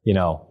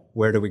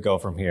 where do we go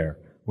from here?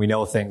 We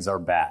know things are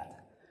bad.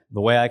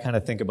 The way I kind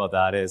of think about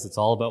that is it's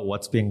all about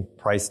what's being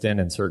priced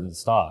in certain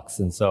stocks.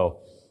 And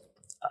so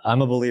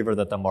I'm a believer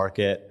that the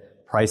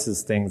market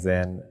prices things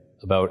in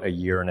about a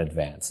year in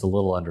advance, a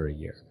little under a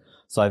year.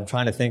 So I'm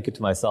trying to think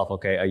to myself,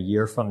 okay, a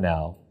year from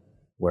now,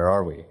 where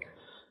are we?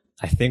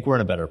 I think we're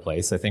in a better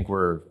place. I think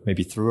we're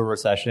maybe through a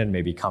recession,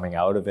 maybe coming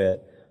out of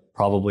it,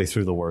 probably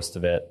through the worst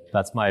of it.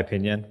 That's my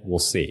opinion. We'll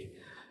see.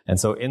 And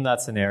so in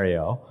that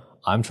scenario,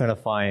 I'm trying to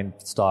find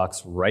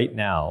stocks right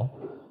now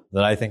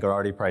that I think are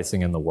already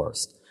pricing in the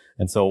worst.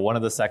 And so one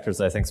of the sectors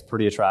that I think is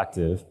pretty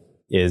attractive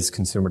is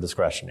consumer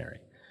discretionary.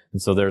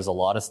 And so there's a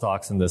lot of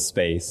stocks in this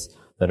space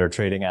that are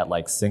trading at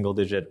like single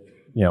digit,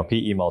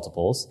 PE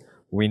multiples.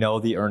 We know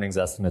the earnings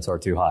estimates are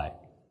too high.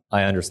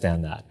 I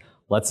understand that.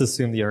 Let's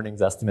assume the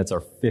earnings estimates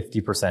are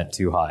 50%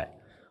 too high.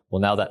 Well,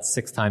 now that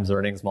 6 times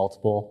earnings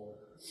multiple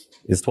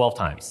is 12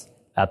 times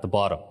at the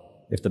bottom.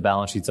 If the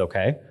balance sheet's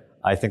okay,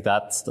 I think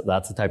that's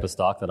the type of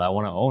stock that I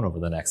want to own over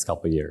the next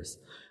couple of years.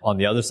 On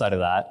the other side of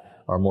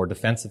that are more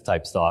defensive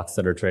type stocks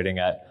that are trading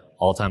at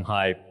all-time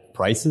high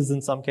prices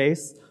in some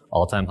case,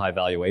 all-time high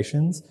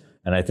valuations.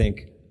 And I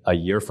think a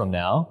year from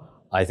now,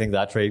 I think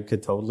that trade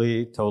could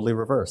totally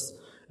reverse.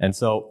 And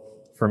so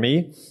for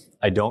me,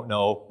 I don't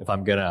know if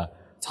I'm going to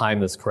time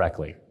this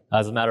correctly.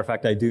 As a matter of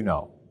fact, I do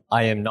know.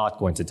 I am not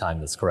going to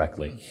time this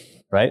correctly,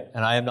 right?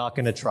 And I am not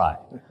going to try.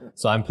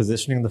 So I'm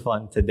positioning the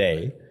fund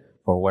today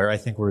for where I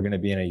think we're going to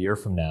be in a year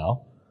from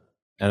now.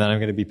 And then I'm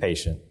going to be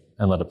patient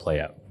and let it play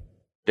out.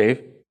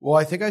 Dave? Well,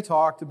 I think I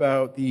talked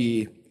about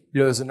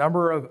there's a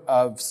number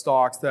of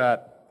stocks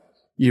that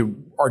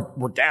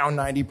were down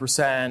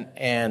 90%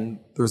 and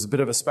there's a bit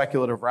of a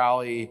speculative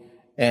rally.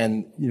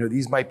 And,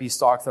 these might be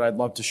stocks that I'd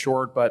love to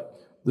short, but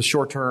the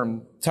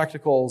short-term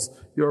technicals,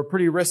 are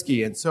pretty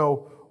risky. And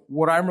so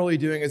what I'm really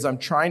doing is I'm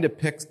trying to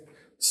pick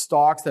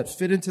stocks that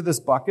fit into this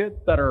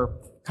bucket that are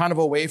kind of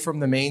away from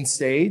the main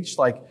stage.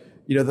 Like,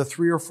 the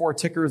 3 or 4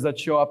 tickers that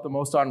show up the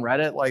most on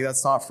Reddit, like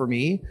that's not for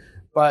me.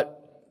 But,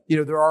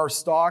 there are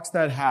stocks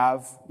that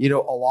have, a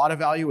lot of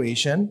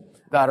valuation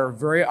that are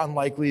very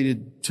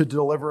unlikely to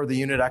deliver the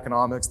unit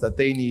economics that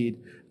they need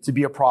to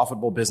be a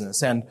profitable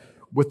business. And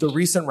with the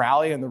recent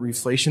rally and the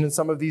reflation in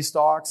some of these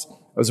stocks,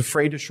 I was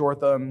afraid to short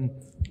them,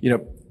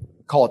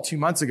 call it 2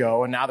 months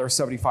ago, and now they're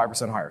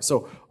 75% higher.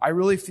 So I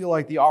really feel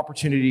like the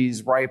opportunity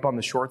is ripe on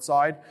the short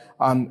side.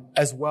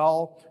 As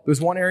well, there's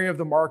one area of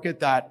the market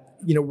that,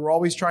 we're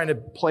always trying to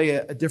play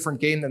a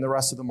different game than the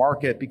rest of the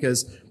market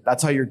because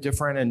that's how you're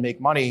different and make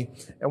money.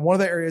 And one of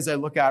the areas I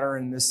look at are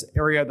in this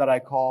area that I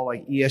call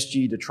like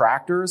ESG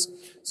detractors.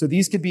 So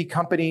these could be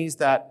companies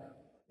that,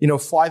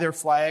 fly their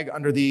flag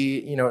under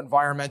the,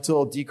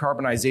 environmental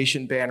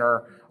decarbonization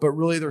banner, but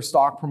really they're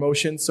stock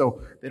promotion.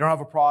 So they don't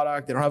have a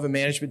product, they don't have a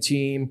management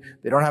team,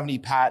 they don't have any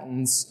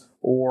patents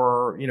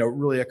or,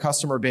 really a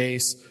customer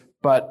base,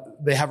 but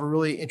they have a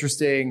really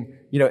interesting,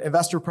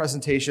 investor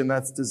presentation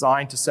that's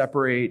designed to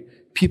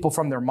separate people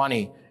from their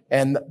money.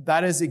 And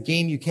that is a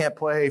game you can't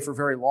play for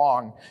very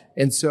long.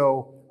 And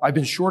so I've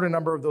been short a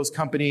number of those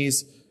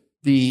companies.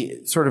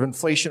 The sort of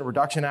Inflation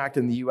Reduction Act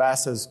in the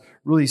US has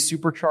really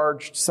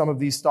supercharged some of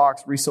these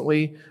stocks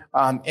recently.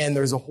 And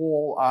there's a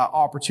whole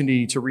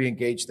opportunity to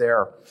re-engage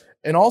there.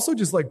 And also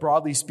just like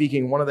broadly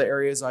speaking, one of the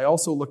areas I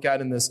also look at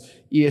in this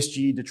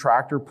ESG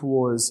detractor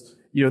pool is,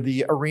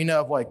 the arena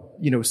of like,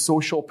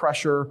 social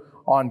pressure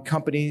on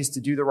companies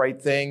to do the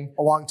right thing.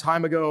 A long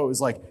time ago, it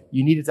was like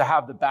you needed to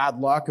have the bad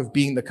luck of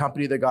being the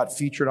company that got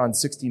featured on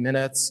 60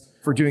 Minutes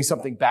for doing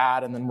something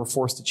bad and then were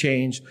forced to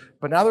change.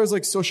 But now there's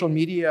like social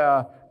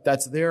media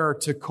that's there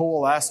to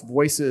coalesce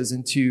voices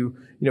into,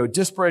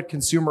 disparate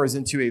consumers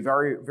into a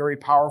very, very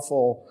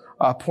powerful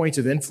point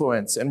of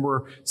influence. And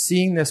we're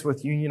seeing this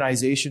with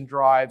unionization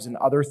drives and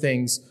other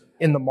things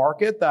in the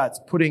market that's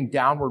putting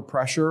downward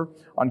pressure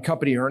on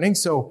company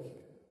earnings. So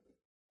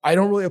I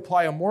don't really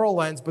apply a moral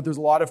lens, but there's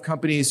a lot of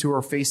companies who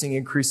are facing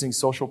increasing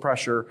social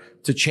pressure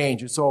to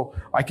change. And so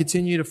I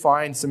continue to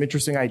find some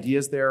interesting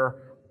ideas there.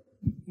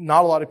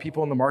 Not a lot of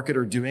people in the market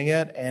are doing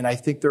it. And I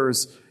think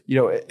there's,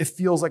 it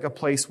feels like a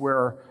place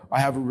where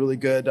I have a really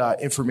good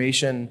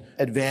information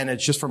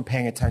advantage just from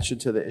paying attention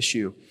to the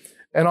issue.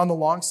 And on the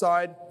long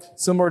side,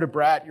 similar to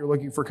Brett, you're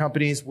looking for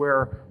companies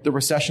where the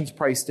recession's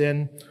priced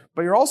in,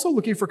 but you're also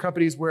looking for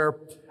companies where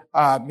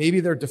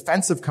maybe they're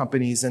defensive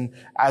companies. And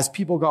as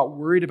people got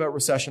worried about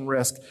recession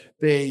risk,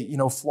 they,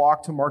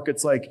 flocked to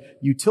markets like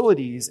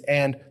utilities.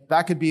 And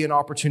that could be an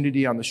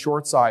opportunity on the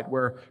short side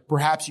where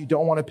perhaps you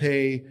don't want to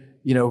pay,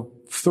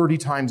 30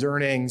 times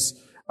earnings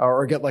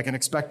or get like an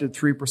expected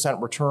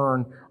 3%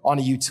 return on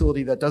a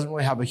utility that doesn't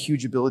really have a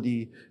huge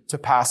ability to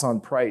pass on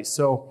price.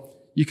 So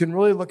you can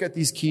really look at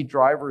these key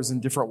drivers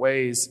in different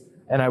ways.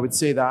 And I would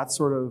say that's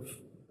sort of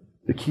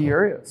the key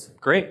areas.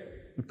 Great.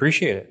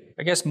 Appreciate it.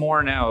 I guess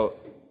more now,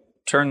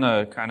 turn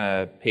the kind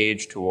of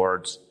page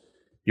towards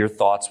your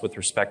thoughts with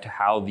respect to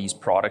how these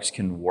products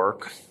can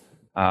work.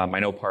 I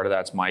know part of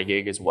that's my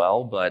gig as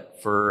well,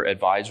 but for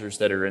advisors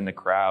that are in the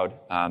crowd,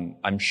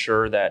 I'm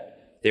sure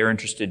that they're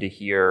interested to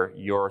hear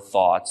your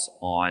thoughts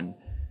on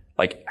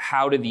like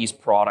how do these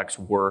products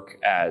work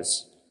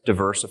as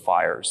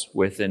diversifiers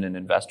within an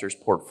investor's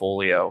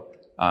portfolio,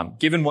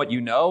 given what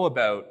you know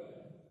about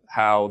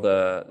how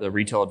the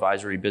retail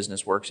advisory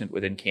business works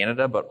within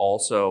Canada, but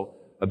also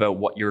about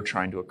what you're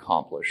trying to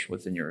accomplish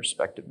within your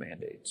respective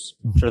mandates.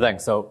 Sure thing.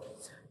 So,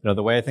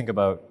 the way I think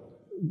about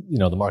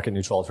the market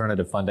neutral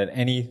alternative fund and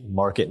any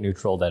market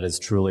neutral that is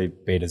truly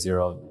beta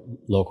zero,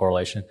 low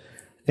correlation,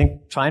 I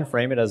think try and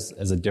frame it as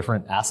a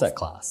different asset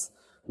class.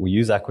 We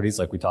use equities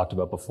like we talked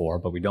about before,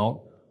 but we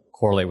don't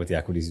correlate with the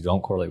equities. We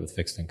don't correlate with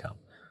fixed income.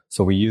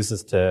 So we use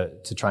this to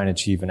try and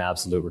achieve an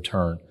absolute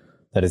return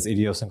that is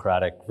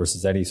idiosyncratic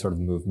versus any sort of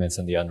movements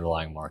in the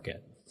underlying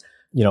market.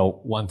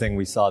 One thing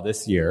we saw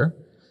this year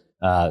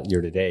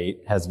to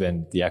date, has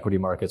been the equity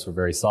markets were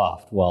very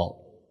soft.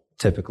 Well,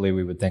 typically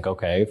we would think,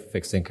 okay,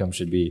 fixed income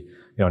should be,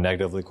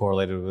 negatively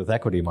correlated with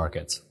equity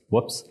markets.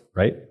 Whoops,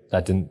 right?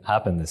 That didn't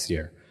happen this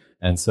year.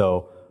 And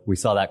so we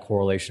saw that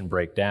correlation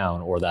break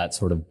down, or that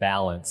sort of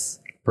balance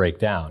break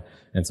down.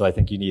 And so I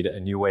think you need a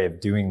new way of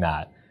doing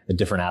that, a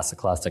different asset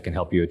class that can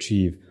help you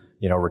achieve,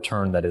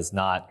 return that is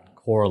not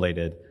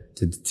correlated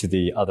to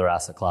the other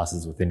asset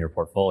classes within your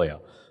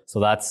portfolio. So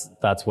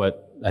that's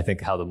what I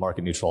think how the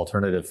market neutral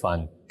alternative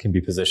fund can be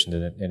positioned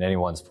in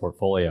anyone's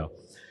portfolio.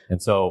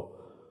 And so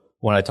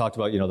when I talked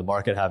about,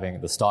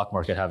 the stock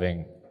market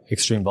having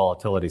extreme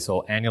volatility,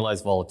 so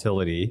annualized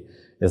volatility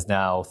is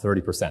now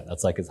 30%.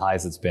 That's like as high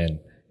as it's been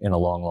in a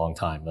long, long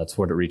time. That's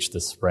what it reached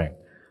this spring.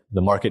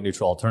 The market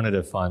neutral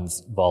alternative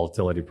fund's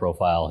volatility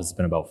profile has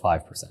been about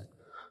 5%.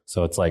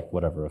 So it's like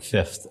a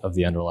fifth of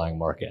the underlying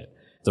market.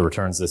 The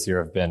returns this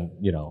year have been,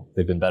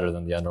 they've been better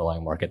than the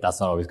underlying market. That's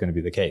not always going to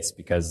be the case,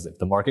 because if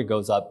the market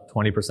goes up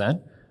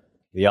 20%,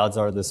 the odds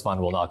are this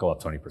fund will not go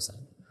up 20%.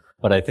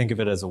 But I think of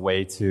it as a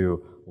way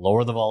to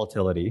lower the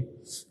volatility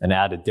and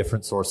add a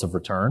different source of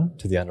return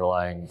to the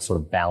underlying sort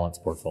of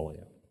balanced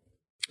portfolio.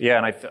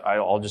 Yeah, and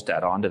I'll just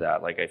add on to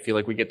that. I feel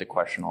like we get the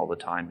question all the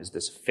time, is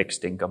this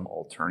fixed income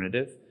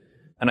alternative?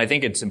 And I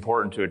think it's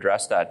important to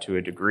address that to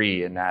a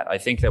degree, in that I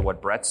think that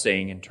what Brett's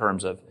saying in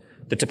terms of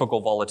the typical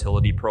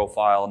volatility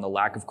profile and the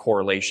lack of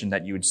correlation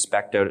that you would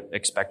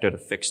expect out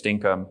of fixed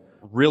income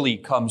really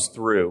comes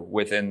through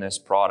within this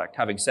product.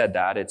 Having said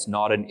that, it's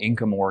not an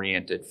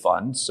income-oriented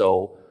fund.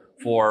 So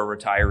for a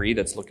retiree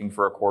that's looking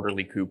for a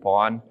quarterly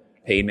coupon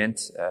payment,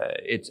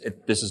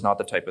 this is not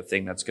the type of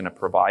thing that's going to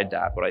provide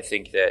that. But I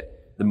think that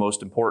the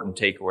most important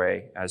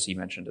takeaway, as he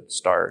mentioned at the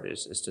start,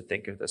 is to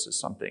think of this as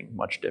something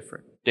much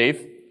different.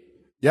 Dave?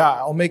 Yeah,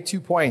 I'll make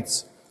 2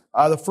 points.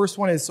 The first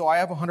one is, so I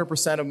have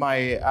 100% of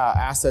my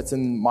assets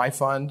in my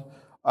fund.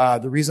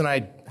 The reason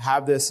I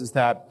have this is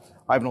that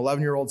I have an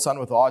 11-year-old son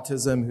with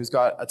autism who's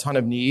got a ton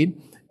of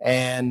need,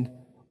 and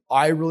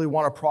I really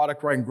want a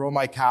product where I can grow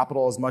my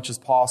capital as much as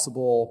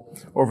possible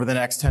over the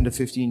next 10 to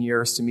 15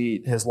 years to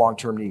meet his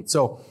long-term needs.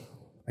 So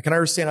I can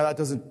understand how that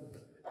doesn't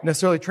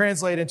necessarily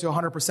translate into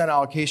 100%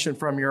 allocation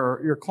from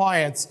your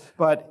clients,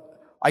 but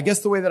I guess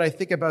the way that I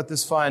think about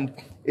this fund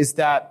is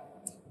that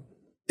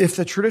if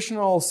the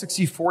traditional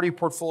 60-40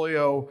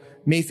 portfolio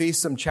may face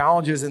some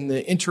challenges in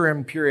the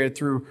interim period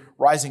through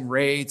rising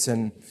rates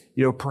and,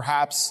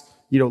 perhaps,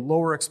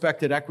 lower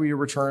expected equity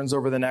returns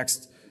over the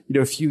next,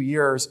 few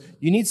years,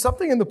 you need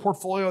something in the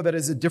portfolio that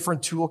is a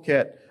different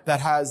toolkit that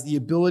has the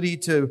ability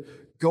to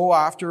go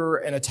after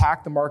and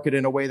attack the market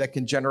in a way that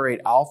can generate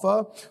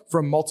alpha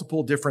from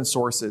multiple different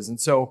sources. And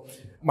so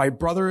my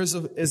brother is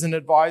an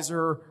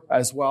advisor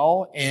as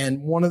well.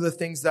 And one of the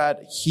things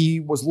that he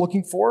was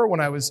looking for when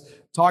I was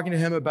talking to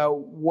him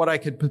about what I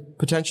could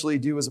potentially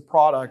do as a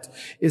product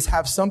is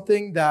have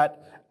something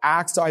that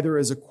acts either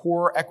as a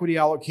core equity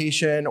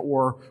allocation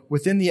or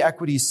within the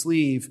equity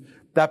sleeve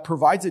that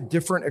provides a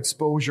different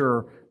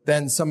exposure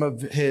than some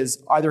of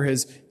either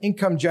his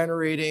income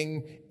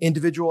generating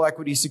individual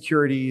equity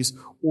securities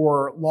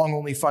or long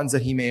only funds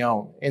that he may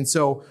own. And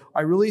so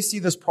I really see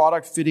this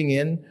product fitting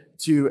in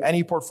to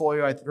any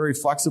portfolio very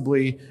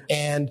flexibly,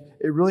 and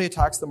it really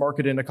attacks the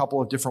market in a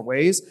couple of different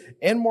ways.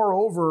 And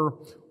moreover,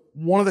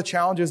 one of the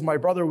challenges my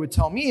brother would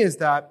tell me is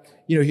that,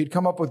 he'd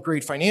come up with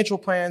great financial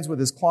plans with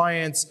his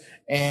clients,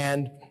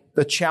 and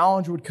the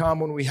challenge would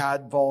come when we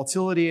had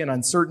volatility and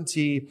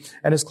uncertainty,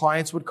 and his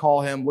clients would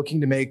call him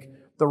looking to make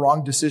the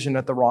wrong decision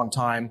at the wrong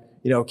time.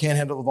 Can't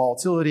handle the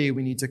volatility.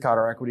 We need to cut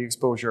our equity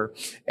exposure.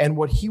 And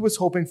what he was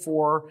hoping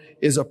for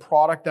is a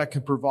product that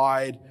could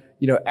provide,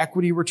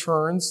 equity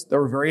returns that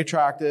were very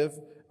attractive.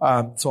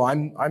 So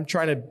I'm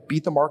trying to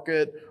beat the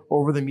market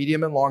over the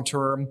medium and long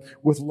term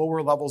with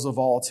lower levels of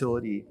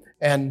volatility.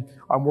 And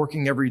I'm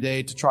working every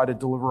day to try to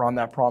deliver on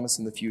that promise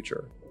in the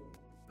future.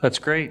 That's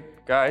great.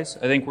 Guys,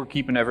 I think we're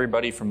keeping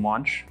everybody from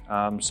lunch.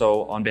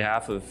 So on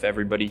behalf of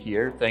everybody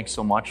here, thanks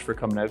so much for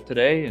coming out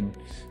today, and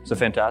it's a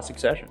fantastic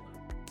session.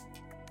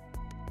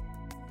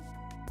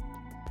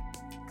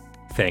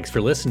 Thanks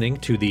for listening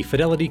to the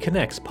Fidelity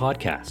Connects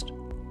podcast.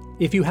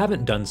 If you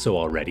haven't done so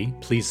already,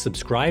 please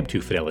subscribe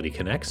to Fidelity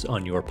Connects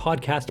on your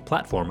podcast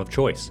platform of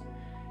choice.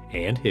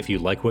 And if you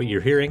like what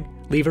you're hearing,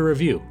 leave a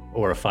review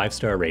or a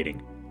 5-star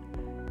rating.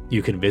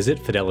 You can visit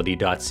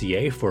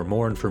fidelity.ca for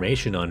more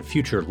information on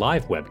future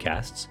live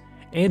webcasts,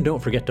 and don't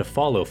forget to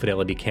follow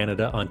Fidelity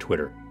Canada on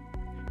Twitter.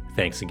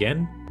 Thanks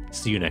again.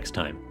 See you next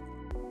time.